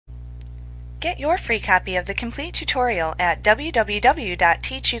Get your free copy of the complete tutorial at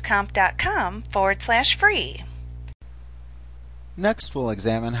www.teachucomp.com/free. Next, we'll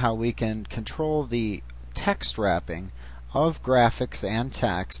examine how we can control the text wrapping of graphics and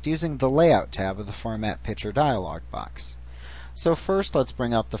text using the Layout tab of the Format Picture dialog box. So first, let's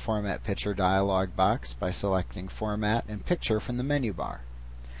bring up the Format Picture dialog box by selecting Format and Picture from the menu bar.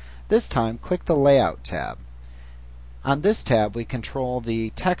 This time, click the Layout tab. On this tab, we control the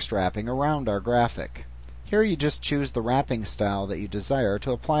text wrapping around our graphic. Here you just choose the wrapping style that you desire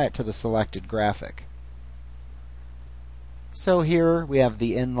to apply it to the selected graphic. So here we have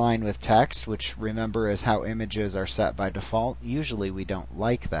the inline with text, which remember is how images are set by default. Usually we don't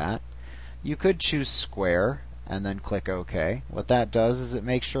like that. You could choose square and then click OK. What that does is it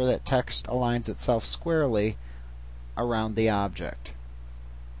makes sure that text aligns itself squarely around the object.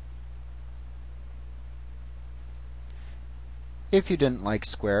 If you didn't like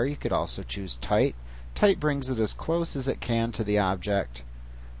square, you could also choose tight. Tight brings it as close as it can to the object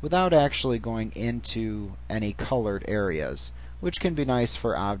without actually going into any colored areas, which can be nice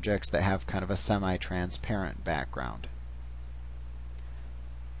for objects that have kind of a semi-transparent background.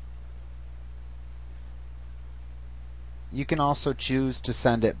 You can also choose to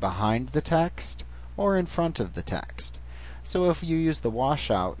send it behind the text or in front of the text. So if you use the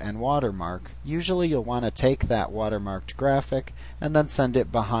washout and watermark, usually you'll want to take that watermarked graphic and then send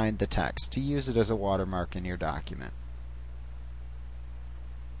it behind the text to use it as a watermark in your document.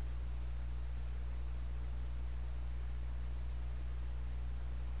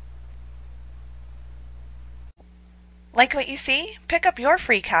 Like what you see? Pick up your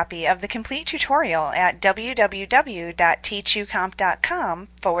free copy of the complete tutorial at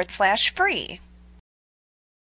www.teachucomp.com/free.